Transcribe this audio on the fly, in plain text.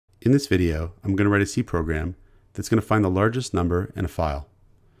In this video, I'm going to write a C program that's going to find the largest number in a file.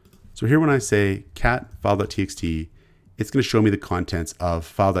 So here when I say cat file.txt, it's going to show me the contents of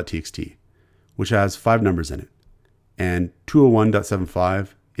file.txt, which has 5 numbers in it. And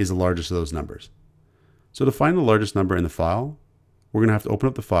 201.75 is the largest of those numbers. So to find the largest number in the file, we're going to have to open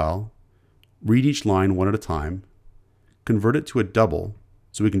up the file, read each line one at a time, convert it to a double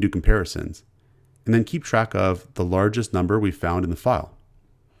so we can do comparisons, and then keep track of the largest number we found in the file.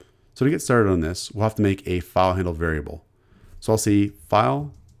 So to get started on this, we'll have to make a file handle variable. So I'll say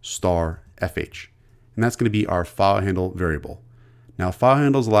file star fh, and that's going to be our file handle variable. Now file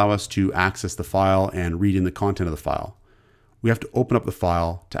handles allow us to access the file and read in the content of the file. We have to open up the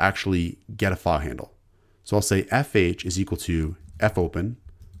file to actually get a file handle. So I'll say fh is equal to fopen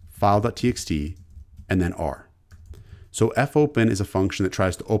file.txt and then r. So fopen is a function that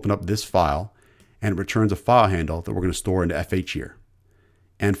tries to open up this file and it returns a file handle that we're going to store into fh here.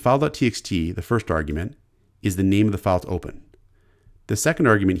 And file.txt, the first argument, is the name of the file to open. The second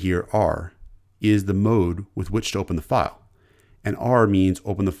argument here, r, is the mode with which to open the file. And r means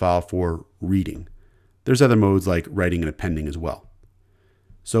open the file for reading. There's other modes like writing and appending as well.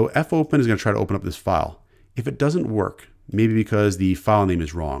 So fopen is going to try to open up this file. If it doesn't work, maybe because the file name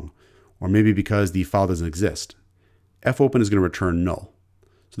is wrong, or maybe because the file doesn't exist, fopen is going to return null.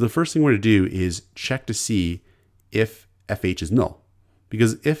 So the first thing we're going to do is check to see if fh is null.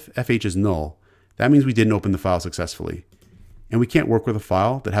 Because if fh is null, that means we didn't open the file successfully. And we can't work with a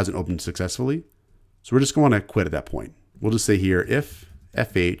file that hasn't opened successfully. So we're just going to quit at that point. We'll just say here, if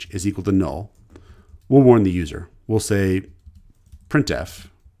fh is equal to null, we'll warn the user. We'll say printf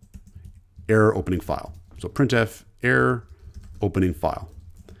error opening file. So printf error opening file.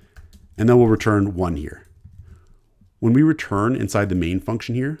 And then we'll return 1 here. When we return inside the main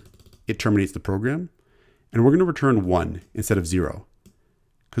function here, it terminates the program. And we're going to return 1 instead of 0.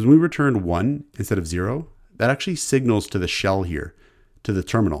 Because when we return 1 instead of 0, that actually signals to the shell here, to the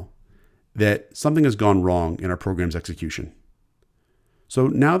terminal, that something has gone wrong in our program's execution. So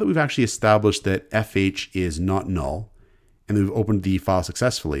now that we've actually established that fh is not null, and we've opened the file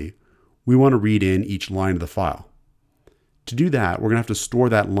successfully, we want to read in each line of the file. To do that, we're going to have to store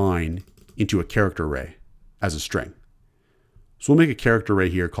that line into a character array as a string. So we'll make a character array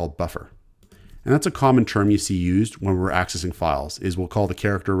here called buffer. And that's a common term you see used when we're accessing files, is we'll call the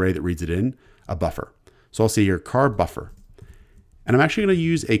character array that reads it in a buffer. So I'll say here car buffer. And I'm actually going to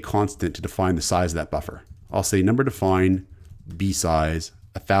use a constant to define the size of that buffer. I'll say number define b size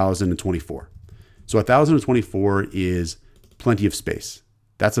 1024. So 1024 is plenty of space.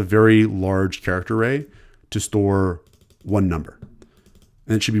 That's a very large character array to store one number.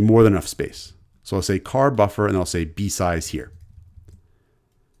 And it should be more than enough space. So I'll say car buffer and I'll say b size here.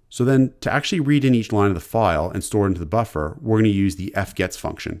 So then to actually read in each line of the file and store it into the buffer, we're going to use the fgets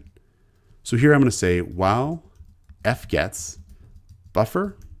function. So here I'm going to say while fgets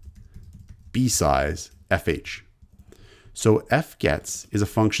buffer b size fh. So fgets is a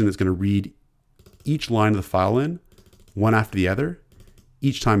function that's going to read each line of the file in one after the other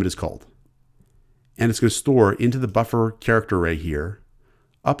each time it is called. And it's going to store into the buffer character array here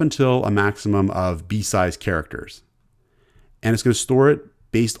up until a maximum of b size characters. And it's going to store it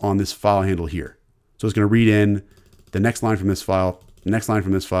based on this file handle here. So it's going to read in the next line from this file, the next line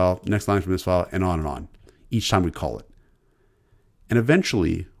from this file, next line from this file, and on each time we call it. And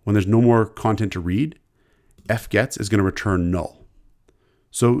eventually, when there's no more content to read, fgets is going to return null.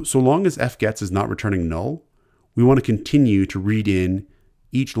 So long as fgets is not returning null, we want to continue to read in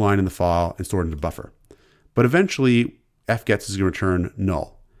each line in the file and store it into the buffer. But eventually, fgets is going to return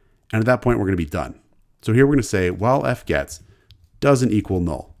null. And at that point, we're going to be done. So here we're going to say, while fgets doesn't equal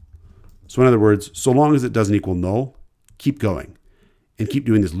null. So in other words, so long as it doesn't equal null, keep going and keep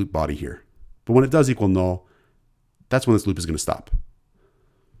doing this loop body here. But when it does equal null, that's when this loop is going to stop.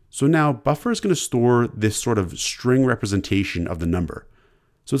 So now buffer is going to store this sort of string representation of the number.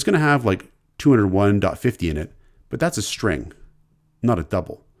 So it's going to have like 201.50 in it, but that's a string, not a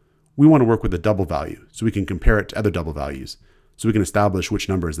double. We want to work with a double value so we can compare it to other double values so we can establish which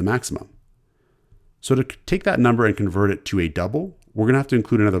number is the maximum. So to take that number and convert it to a double, we're going to have to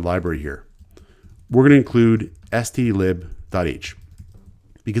include another library here. We're going to include stdlib.h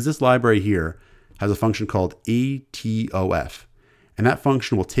because this library here has a function called atof, and that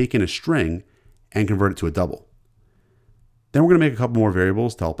function will take in a string and convert it to a double. Then we're going to make a couple more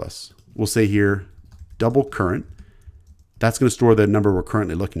variables to help us. We'll say here double current. That's going to store the number we're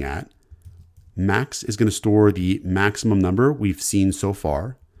currently looking at. Max is going to store the maximum number we've seen so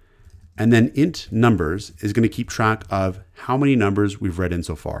far. And then int numbers is going to keep track of how many numbers we've read in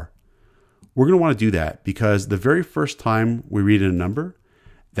so far. We're going to want to do that because the very first time we read in a number,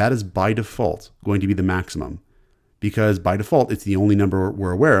 that is by default going to be the maximum, because by default, it's the only number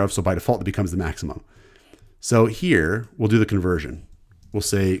we're aware of. So by default, it becomes the maximum. So here we'll do the conversion. We'll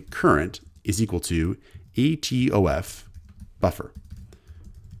say current is equal to ATOF buffer.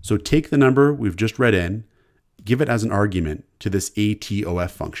 So take the number we've just read in, give it as an argument to this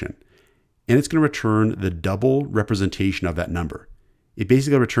ATOF function, and it's going to return the double representation of that number. It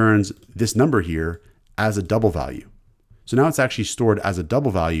basically returns this number here as a double value. So now it's actually stored as a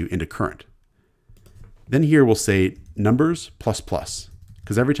double value into current. Then here we'll say numbers plus plus,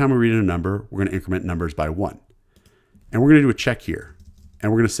 because every time we read in a number, we're going to increment numbers by 1. And we're going to do a check here.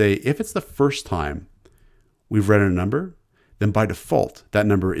 And we're going to say if it's the first time we've read in a number, then by default, that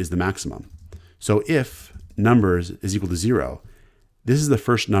number is the maximum. So if numbers is equal to 0, this is the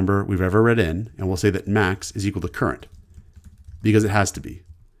first number we've ever read in, and we'll say that max is equal to current, because it has to be.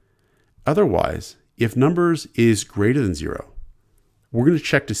 Otherwise, if numbers is greater than 0, we're going to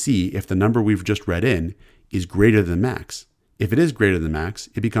check to see if the number we've just read in is greater than max. If it is greater than max,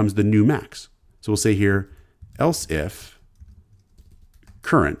 it becomes the new max. So we'll say here, else if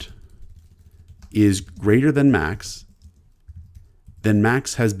current is greater than max, then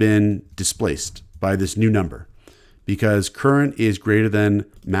max has been displaced by this new number, because current is greater than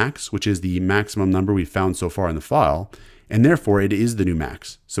max, which is the maximum number we've found so far in the file, and therefore it is the new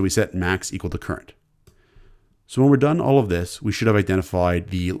max. So we set max equal to current. So when we're done all of this, we should have identified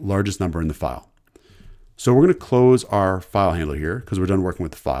the largest number in the file. So we're going to close our file handler here because we're done working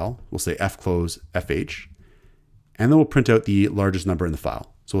with the file. We'll say fclose fh, and then we'll print out the largest number in the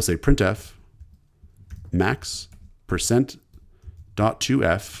file. So we'll say printf max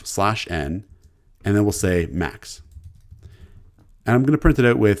 %.2f/n, and then we'll say max. And I'm going to print it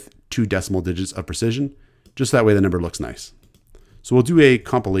out with 2 decimal digits of precision, just that way the number looks nice. So we'll do a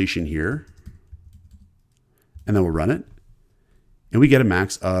compilation here, and then we'll run it, and we get a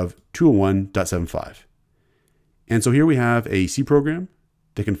max of 201.75. And so here we have a C program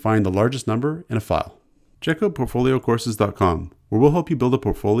that can find the largest number in a file. Check out portfoliocourses.com, where we'll help you build a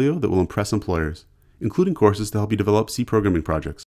portfolio that will impress employers, including courses to help you develop C programming projects.